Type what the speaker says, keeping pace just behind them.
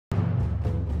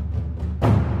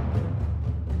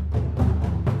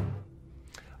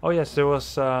Oh yes, there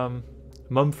was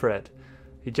Mumfred.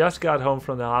 He just got home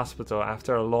from the hospital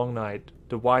after a long night.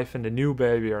 The wife and the new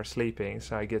baby are sleeping,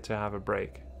 so I get to have a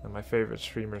break. And my favorite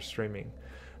streamer streaming.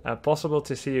 Possible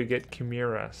to see you get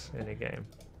Chimaeras in a game.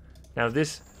 Now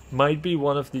this might be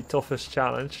one of the toughest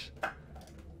challenge,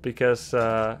 because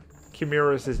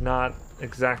Chimaeras is not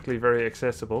exactly very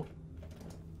accessible.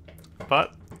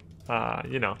 But,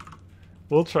 you know,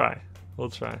 we'll try. We'll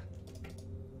try.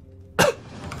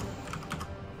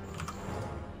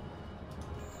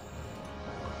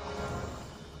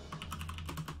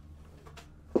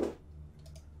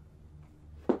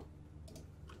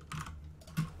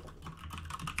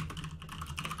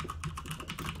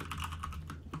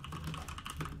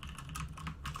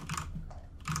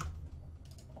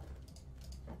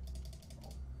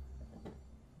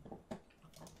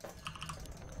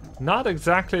 Not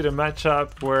exactly the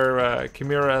matchup where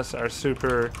Chimaeras are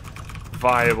super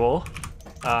viable.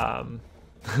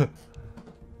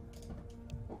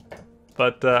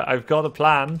 But I've got a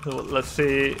plan. Let's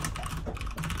see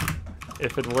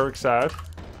if it works out.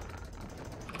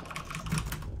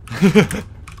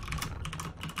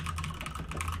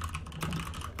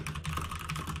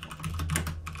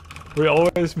 We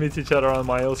always meet each other on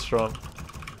Maelstrom.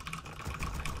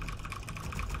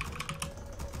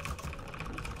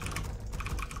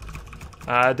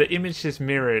 The image is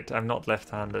mirrored. I'm not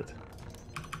left-handed.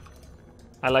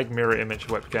 I like mirror image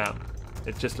webcam.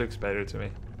 It just looks better to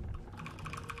me.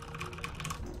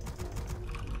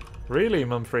 Really,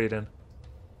 Mumfrieden?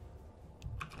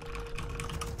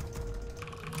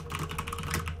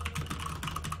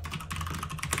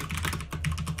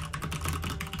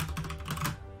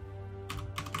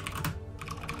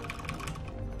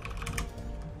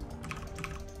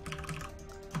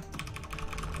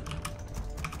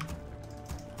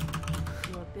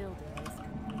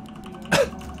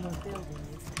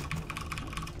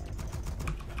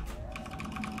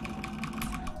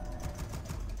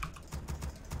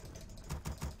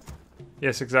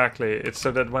 Yes, exactly. It's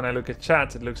so that when I look at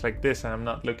chat, it looks like this and I'm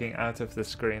not looking out of the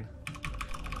screen.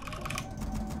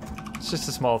 It's just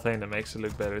a small thing that makes it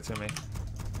look better to me.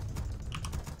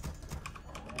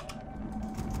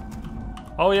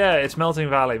 Oh yeah, it's Melting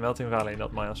Valley,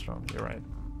 not Maelstrom. You're right.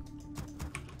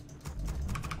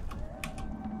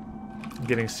 I'm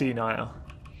getting senile.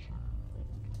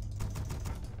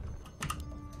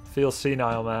 Feel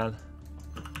senile, man.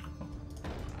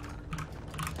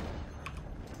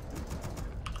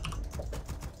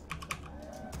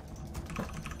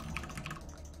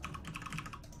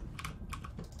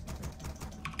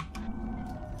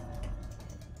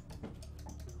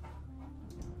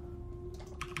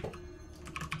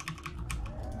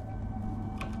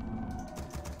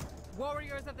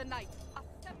 Warriors of the night,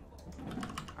 assemble!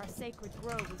 Our sacred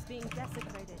grove is being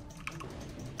desecrated.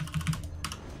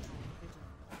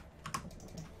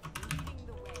 Leading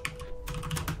the way.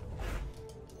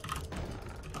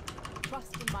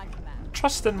 Trust in my command.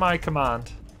 Trust in my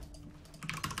command.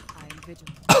 I am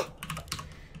vigilant. As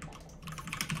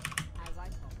I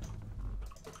thought.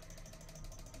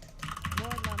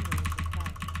 More lumber is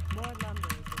required. More lumber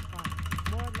is required.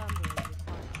 More lumber is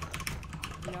required.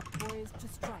 We are poised to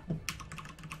strike.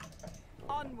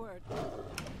 Onward.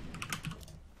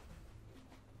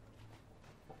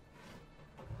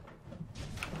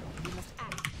 We must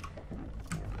act.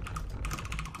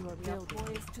 Your building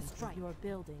poised to strike. Your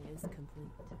building is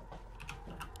complete.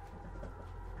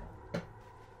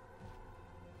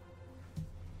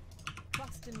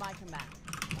 Trust in my command.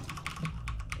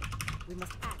 We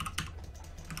must act.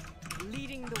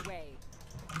 Leading the way.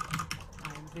 I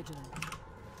am vigilant.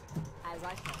 As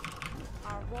I thought.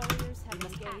 Our warriors have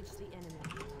engaged the enemy.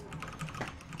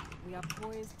 We are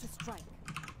poised to strike.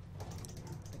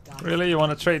 Really? You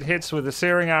want to trade hits with the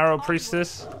Searing Arrow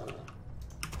Priestess?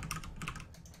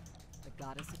 The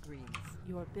goddess agrees.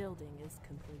 Your building is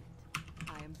complete.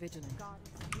 I am vigilant.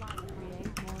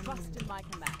 Create more. Trust in my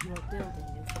command. Your building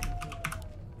is complete.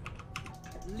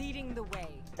 Leading the way.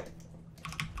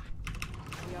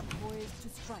 We are poised to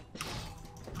strike.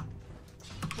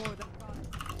 For the goddess.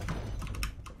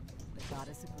 The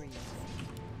goddess agrees.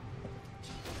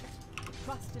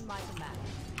 Trust in my command.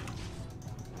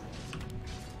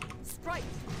 Strike!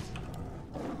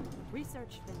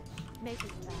 Research finished. Make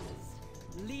it fast.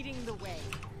 Leading the way.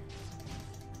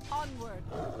 Onward.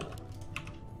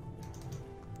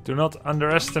 Do not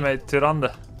underestimate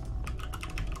Tyrande.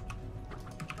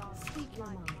 Speak your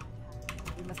mind.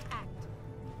 We must act.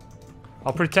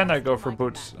 I'll pretend I go for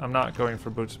boots. I'm not going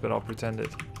for boots, but I'll pretend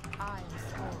it. I am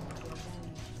sworn to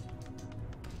revenge.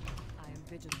 I am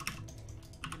vigilant.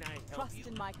 Trust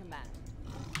in my command.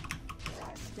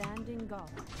 Standing guard.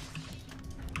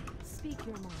 Speak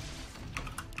your mind.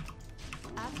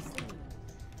 Absolutely.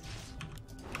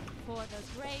 For the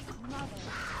great mother.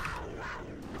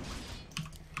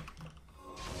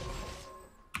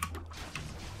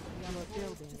 Your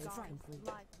building is complete.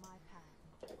 Light my path.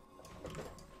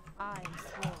 I am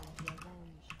sworn to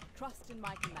avenge. Trust in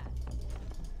my command.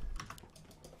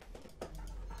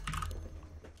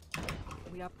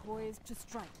 We are poised to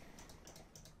strike.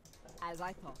 As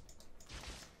I thought.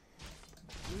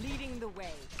 Leading the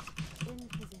way. In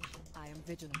position. I am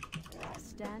vigilant.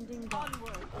 Standing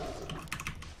onward.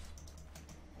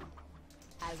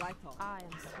 As I thought. I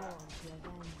am sworn to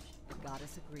avenge. The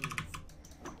goddess agrees.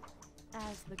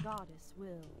 As the goddess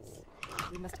wills.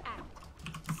 We must act.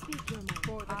 Speak your mind.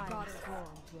 For the goddess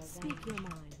sworn to avenge. Speak your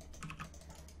mind.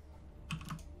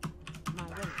 My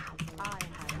weight is I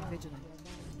am vigilant.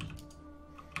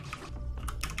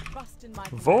 Trust in my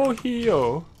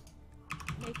Vohio.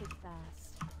 Make it fast.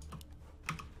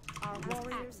 Our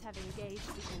warriors have engaged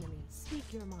the enemy.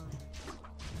 Speak your mind.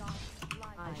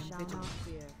 I shall not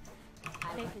fear.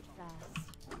 Make it fast.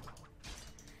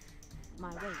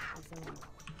 My weight is over.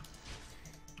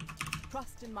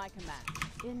 Trust in my command.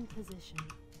 In position.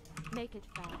 Make it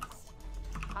fast.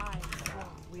 I am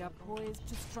strong. We are poised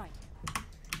to strike.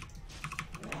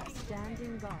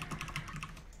 Standing guard.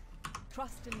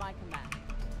 Trust in my command.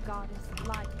 Goddess,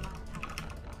 light my path.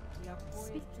 We are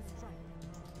poised to strike.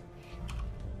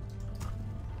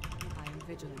 I am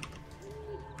vigilant.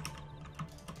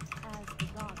 As the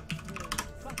goddess wills.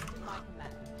 Trust in my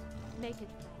command. Make it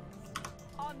fast.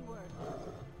 Onward.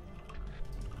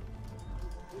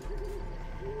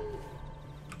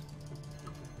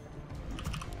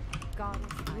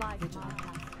 Goddess, light my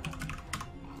path.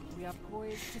 We are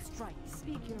poised to strike.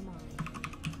 Speak your mind.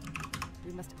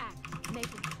 We must act. Make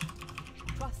it.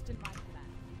 Trust in my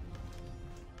command.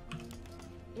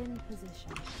 In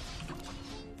position.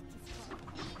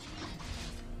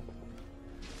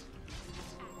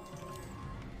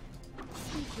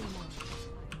 Speak your mind.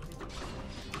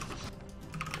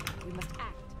 We must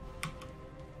act.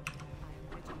 I am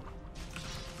vigilant.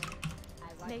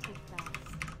 Make it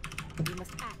fast. We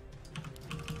must act.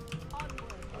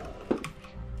 Onward.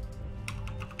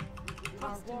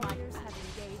 Our warriors have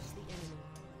engaged the enemy.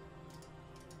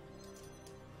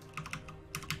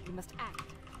 We must act.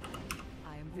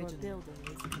 I am vigilant. Your building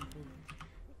is complete.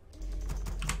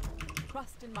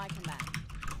 Trust in my command.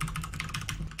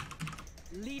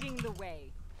 Leading the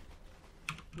way.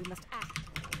 We must act.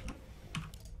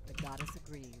 The goddess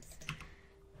agrees.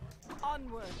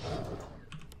 Onward.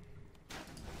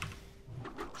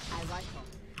 As I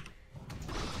thought.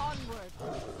 Onward.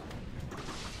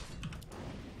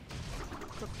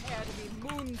 Prepare to be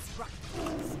moonstruck.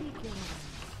 Speak your mind.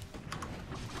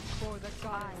 For the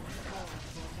goddess.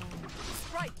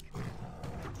 Strike!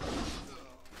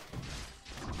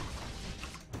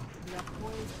 We are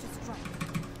poised to strike.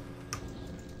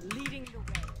 Leading the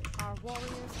way. Our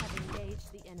warriors have engaged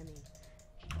the enemy.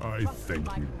 I thank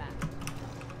you.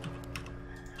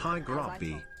 Hi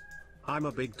Grubby. I'm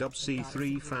a big Dub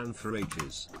C3 fan for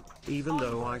ages. Even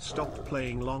though I stopped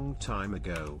playing long time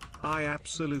ago, I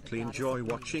absolutely enjoy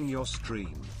watching your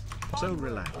stream. So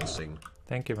relaxing.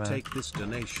 Thank you, man. Take this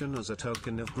donation as a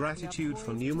token of gratitude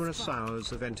for numerous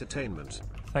hours of entertainment.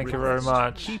 Thank you very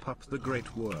much. Keep up the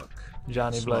great work.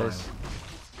 Johnny Smile. Blaze.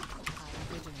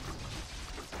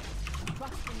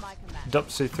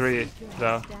 Dupsy 3,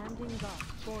 though. Standing guard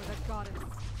for the goddess.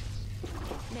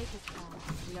 Make it fast.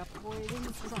 We are poised in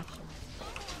destruction.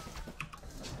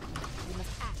 We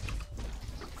must act.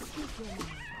 Speak your mind.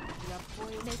 We are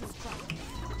poised to strike.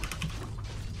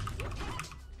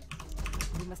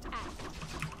 We must act.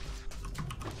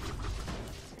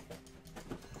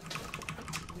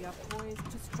 We are poised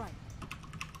to strike.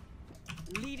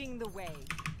 Leading the way.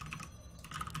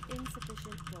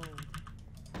 Insufficient gold.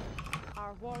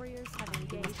 Our warriors have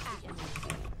engaged the enemy.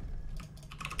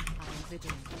 I am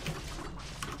vigilant.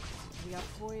 We are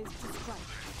poised to strike.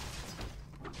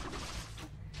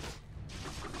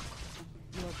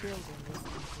 Your building is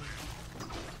complete.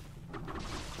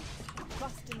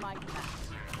 Trust in my command.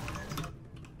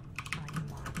 I am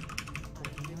mine. I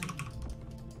am vigilant.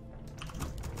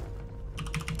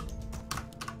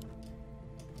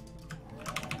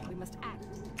 We must act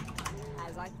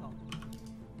as I thought.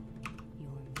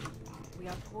 We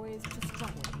are poised to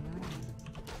struggle.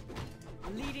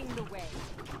 Leading the way.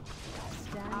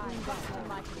 Standing by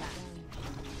my command.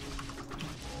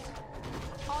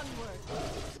 Onward.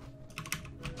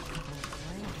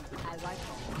 As I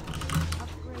call.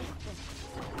 Upgrade this.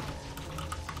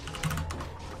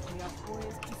 We are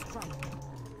poised to strike.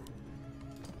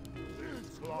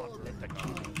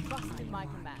 Trust in my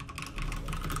command.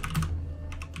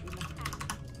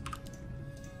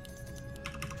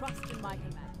 Trust in my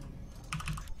command.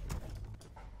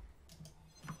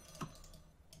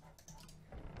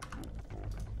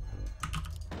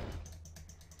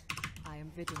 I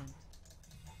am vigilant.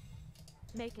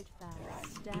 Make it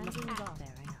fast. Standing guard.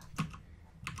 Fair enough.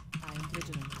 I am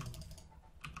vigilant.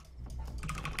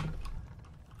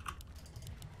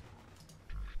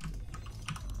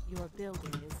 Your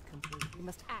building is complete. We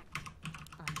must act.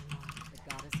 On the mark. The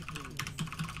goddess agrees.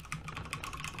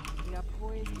 We are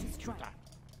poised to strike.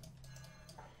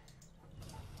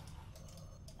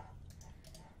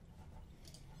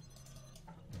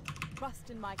 Trust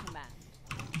in my command.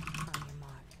 On your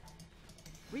mark.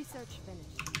 Research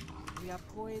finished. We are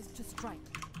poised to strike.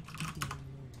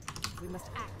 We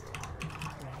must act.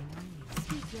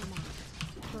 Speak your mind.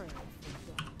 Bird.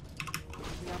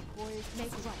 We are poised to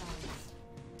strike.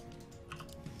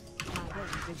 My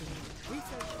very vigilant.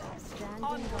 Research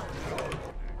standing guard.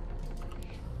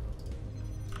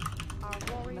 Our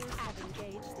warriors have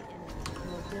engaged the enemy.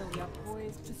 Your building. We are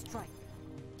poised to strike.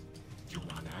 You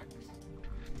want axe?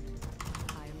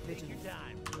 I am vigilant.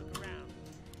 Time. Look around.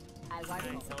 As I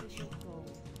insufficient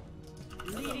gold.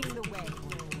 Leading the way.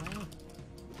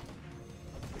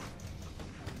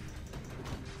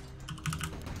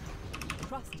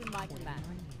 Trust in my command.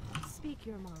 Speak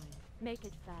your mind. Make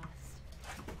it fast.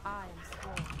 I am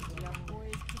strong. We are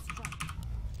poised to strike.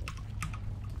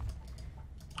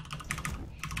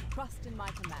 Trust in my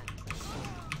command.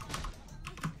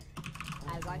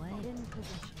 As I fall in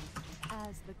possession,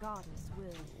 as the goddess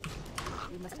wills,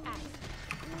 we must act.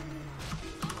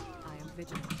 I am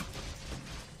vigilant.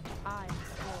 I am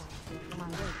strong. My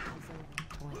work is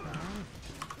over.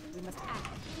 We must act.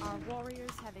 Our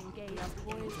warriors have engaged. We are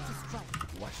poised to strike.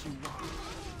 What you want?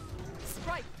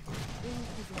 Strike! In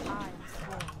position. I am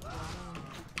strong.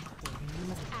 We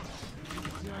must act.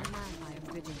 Your man. I am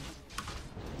vigilant.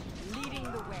 Leading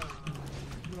the way.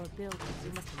 Your building. We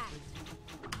must act.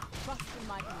 Trust in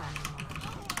my command.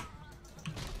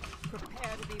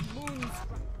 Prepare to be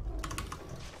moonstruck.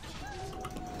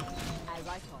 As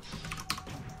I thought.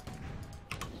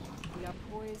 We are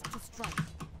poised to strike.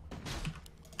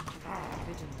 I am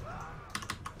vigilant.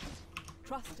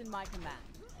 Trust in my command.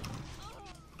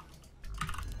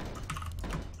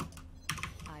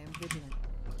 I am vigilant.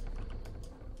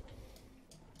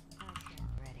 I stand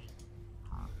ready.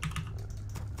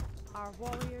 Our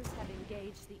warriors have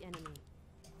engaged the enemy.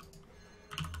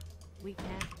 We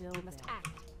can't build. We must act.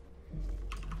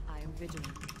 I am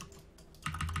vigilant.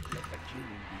 Let the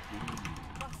killing begin.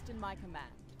 Trust in my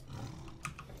command.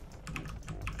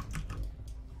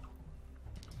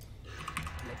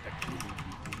 Let the killing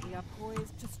begin. We are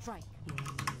poised to strike.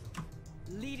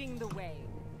 Leading the way.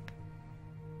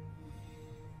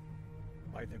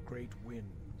 By the great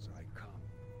winds I come.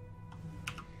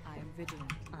 I am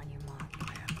vigilant. On your mark.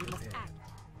 I am We must prepared. act.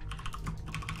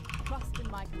 Trust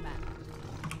in my command.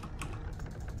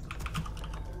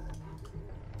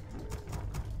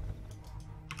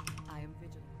 I am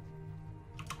vigilant.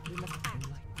 We must act.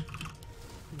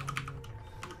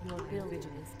 Your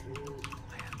building is complete.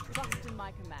 I am Trust prepared. in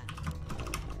my command.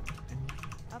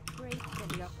 Upgrade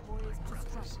that we are poised to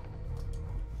strike.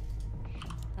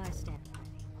 I stand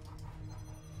ready.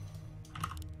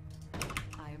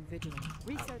 I am vigilant.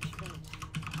 Research finished.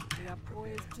 We are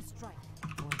poised to strike.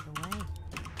 Point the way.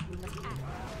 We must act.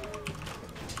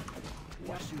 We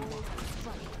are poised to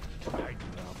strike. I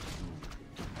love you.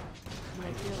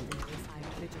 My building is I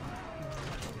am vigilant.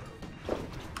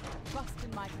 Trust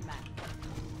in my command.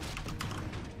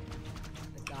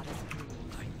 The goddess agrees.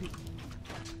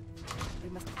 We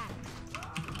must act. I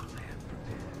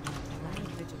am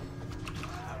vigilant.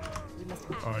 We must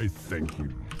act. I thank you.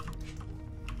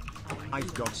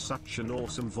 I've got such an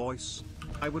awesome voice.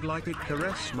 I would like it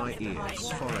caress my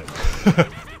ears forever.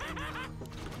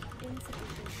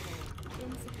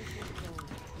 Insufficient gold.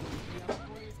 We are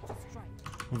poised to strike.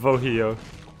 Vohio.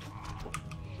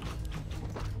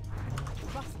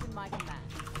 Trust in my command.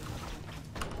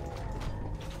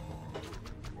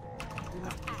 We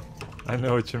must act. I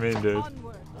know what you mean, dude.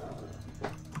 Onward.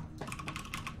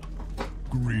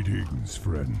 Greetings,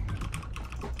 friend.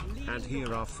 And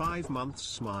here are 5 months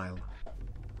smile.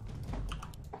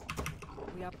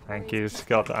 We are Thank poised you, to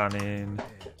Scott strike. Anin.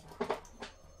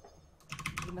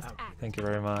 We must act. Thank you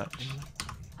very much.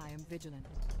 I am vigilant.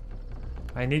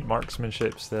 I need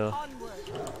marksmanship still. Onward.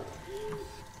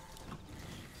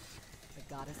 The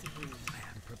goddess agrees. I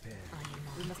am prepared.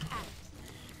 We must act.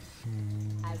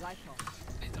 As I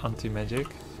thought. Anti-magic,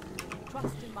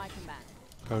 Trust in my command.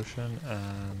 potion,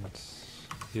 and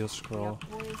heal We are scroll.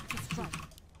 poised to strike.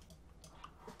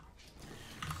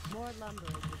 More lumber is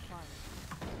required.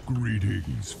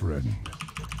 Greetings, friend.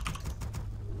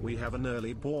 We have an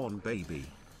early born baby.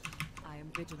 I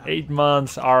am vigilant. 8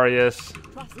 months, Arius.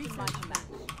 Trust in my command.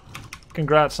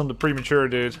 Congrats on the premature,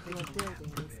 dude. Your building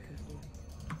is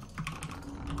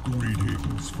complete.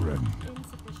 Greetings, friend.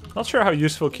 Insufficient. Not sure how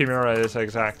useful Chimera is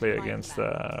exactly against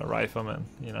Rifleman,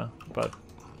 you know, but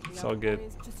it's all good.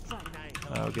 Warriors to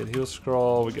strike. We get heal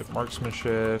scroll, we get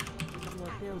marksmanship. Your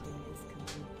building is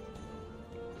complete.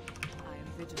 I am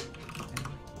vigilant.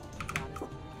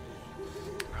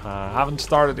 Haven't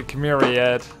started the Chimera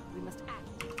yet. We must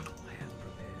act. I am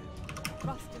prepared.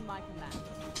 Trust in my command.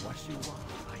 What you want,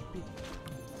 I bid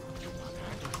you.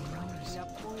 We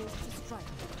are poised to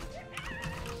strike.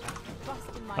 Trust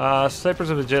in my Slippers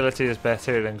of Agility is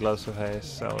better than Gloves of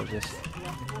Haste, so we'll just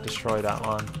destroy that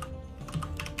one.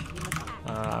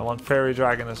 I want Fairy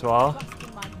Dragon as well. Trust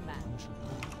in my command.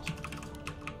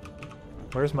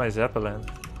 Where's my Zeppelin?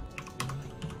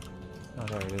 Oh,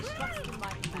 there it is. Trust in my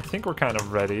I command. think we're kind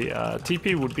of ready.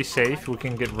 TP would be safe. We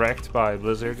can get wrecked by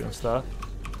Blizzard and stuff.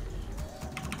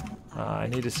 I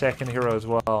need a second hero as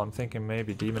well. I'm thinking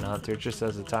maybe Demon Hunter just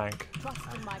as a tank. Trust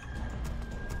in my command.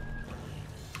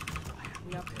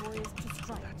 We are poised to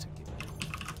strike. That's a given.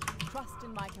 Trust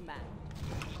in my command.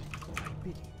 I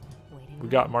bid you. Waiting. We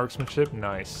got marksmanship.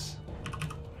 Nice.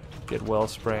 Get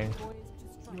Wellspring. Poised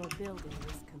to strike. Your building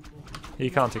is complete. He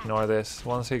can't ignore this.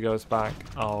 Once he goes back,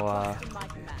 I'll Trust in my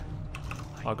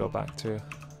command. go back too.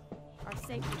 Our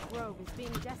sacred grove is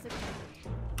being desecrated.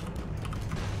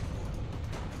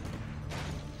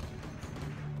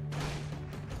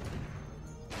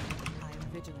 I am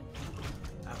vigilant.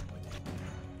 Out with it.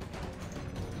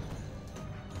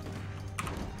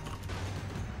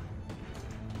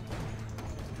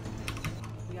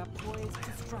 We are poised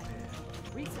to strike.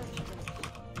 Research finished.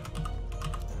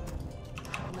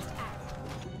 We must act.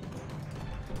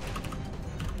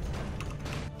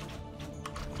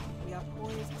 We are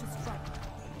poised to strike.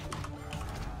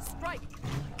 Strike!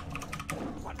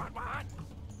 What?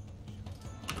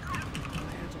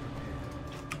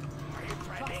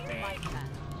 Trust in my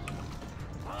command.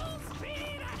 Full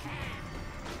speed ahead!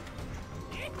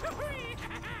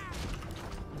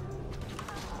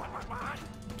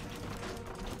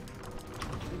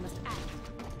 We must act.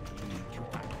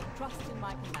 Trust in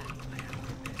my command.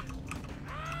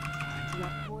 We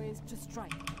are poised to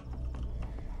strike.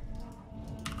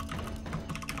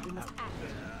 We must act.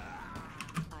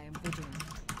 I am vigilant.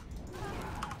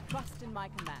 Trust in my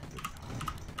command.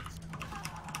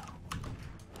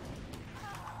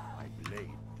 My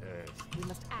blade thirsts. We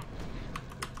must act.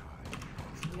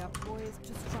 We are poised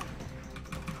to strike.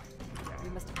 We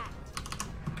must act.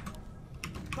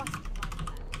 Trust in my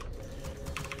command.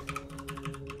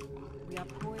 We are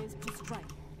poised to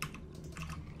strike.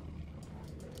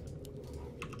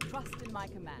 Trust in my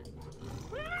command.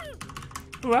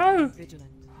 Wow!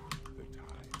 Vigilant.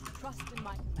 Trust in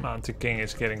my command. Mountain King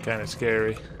is getting kind of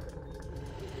scary.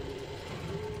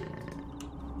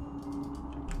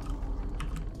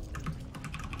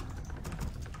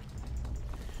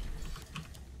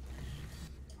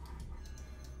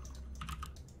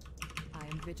 I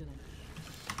am vigilant.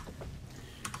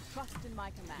 Trust in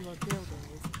my command. Your building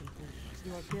is complete.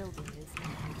 Your building is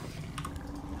complete.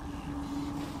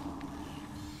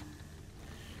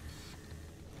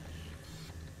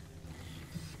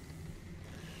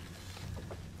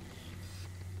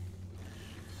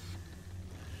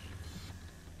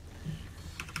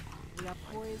 We are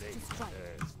poised to strike.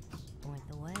 Point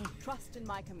the way. Trust in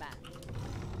my command.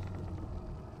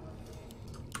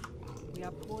 We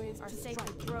are poised to strike. Our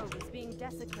sacred grove is being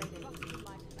desecrated. Trust in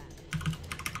my command.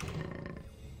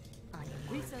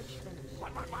 Research finished.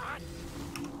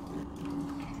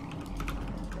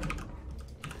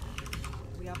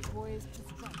 We are poised to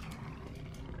strike.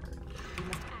 We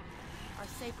must act. Our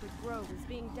sacred grove is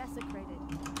being desecrated.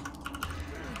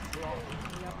 We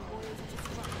are poised to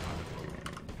strike.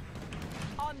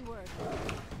 Onward!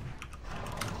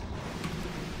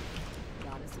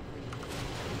 Goddess agrees.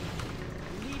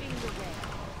 Leading the way.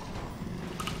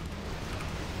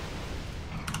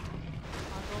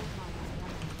 Our gold mine is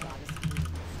one. Goddess agrees.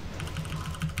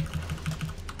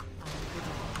 I am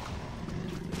vigilant.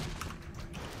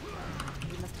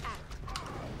 We must act.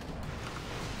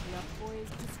 We are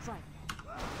poised to strike.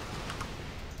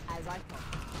 As I thought.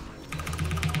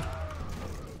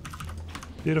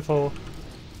 Beautiful.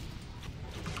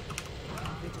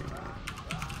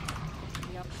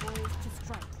 We are poised to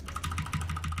strike.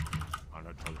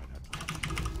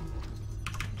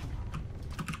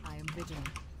 I am vigilant.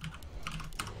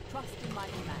 Trust in my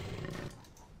command.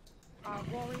 Our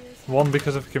warriors. One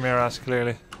because of Chimaeras,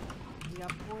 clearly. We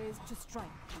are poised to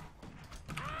strike.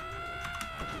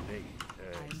 Blade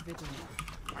I am vigilant.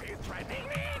 Are you threatening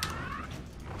me?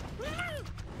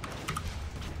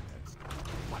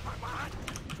 What?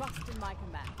 Trust in my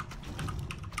command.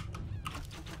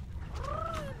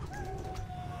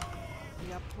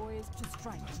 We are poised to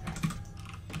strike.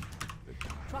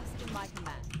 Trust in my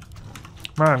command.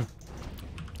 Man,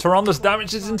 Tyranda's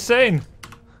damage is insane.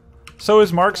 So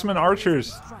is marksman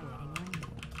archers. Strike.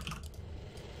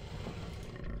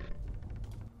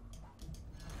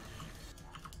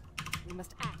 We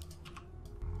must act.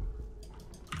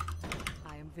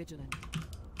 I am vigilant.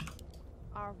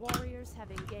 Our warriors have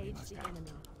engaged the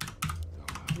enemy.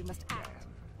 We must act.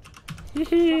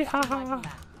 Hee Trust in my ha. command.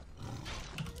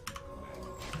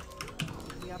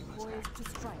 We are poised to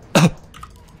strike. I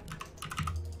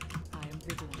am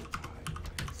vigilant.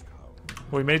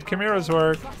 We made Chimaeras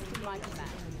work. Trust in my command.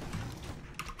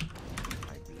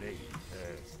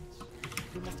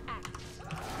 We must act.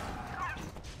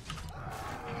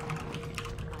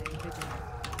 I am vigilant.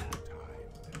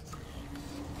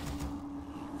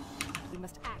 We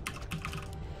must act.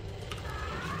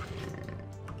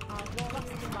 Our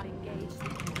warriors do not engage the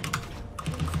enemy.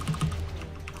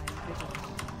 I am vigilant.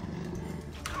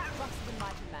 Trust in my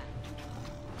command.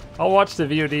 I'll watch the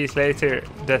VODs later,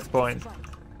 Death Point. Strike.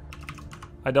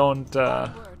 I don't,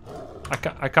 Word.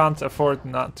 I can't afford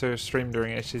not to stream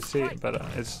during HCC, but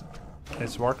it's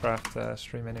Warcraft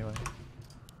stream anyway.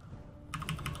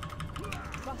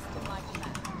 Trust in my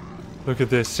command. Look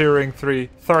at this, Searing 3,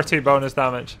 30 bonus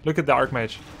damage. Look at the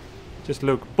Archmage. Just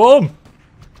look, boom!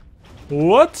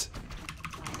 What?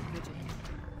 I am vigilant.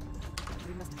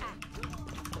 We must act.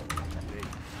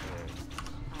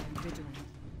 I am vigilant.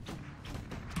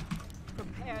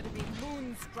 Prepare to be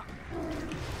moonstruck.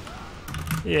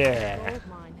 Yeah. Gold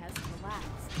mine has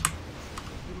collapsed.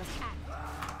 We must act.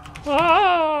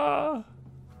 Ah!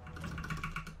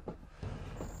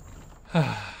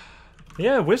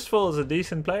 Yeah, Wistful is a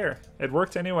decent player. It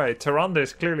worked anyway. Tyrande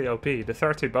is clearly OP. The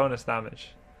 30 bonus damage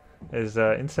is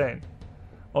insane.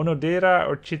 Onodera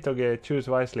or Chitoge, choose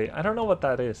wisely. I don't know what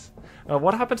that is.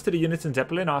 What happens to the units in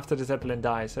Zeppelin after the Zeppelin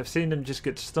dies? I've seen them just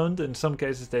get stunned. In some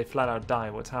cases they flat out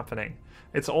die. What's happening?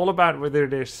 It's all about whether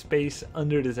there's space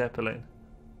under the Zeppelin.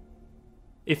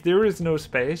 If there is no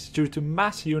space due to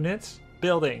mass units,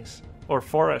 buildings, or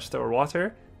forest or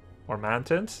water, or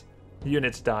mountains,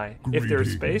 units die. If there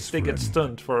is space, they get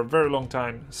stunned for a very long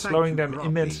time, slowing them Grubby.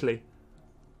 immensely.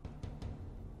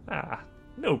 Ah,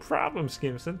 no problem,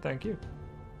 Skimson, thank you.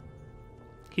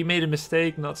 He made a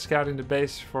mistake not scouting the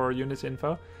base for units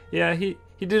info. Yeah, he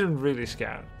didn't really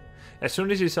scout. As soon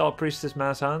as he saw Priestess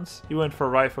Mass Hunts, he went for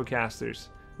Rifle Casters,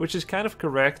 which is kind of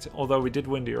correct, although we did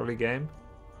win the early game.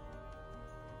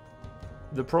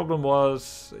 The problem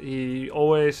was, he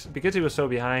always, because he was so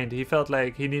behind, he felt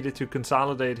like he needed to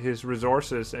consolidate his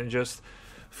resources and just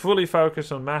fully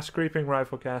focus on mass creeping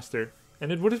Rifle Caster.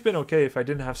 And it would have been okay if I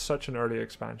didn't have such an early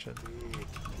expansion.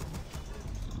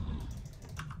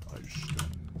 I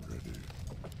stand ready.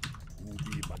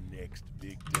 Who'll be my next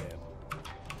big devil?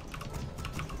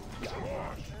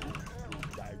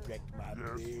 Direct my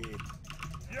blade.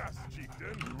 Yes,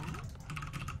 chieftain.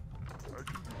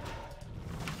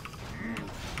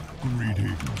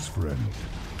 Greetings, friend.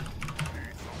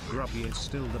 Grubby is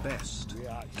still the best.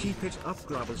 Keep it up,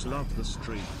 grubbers love the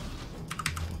stream.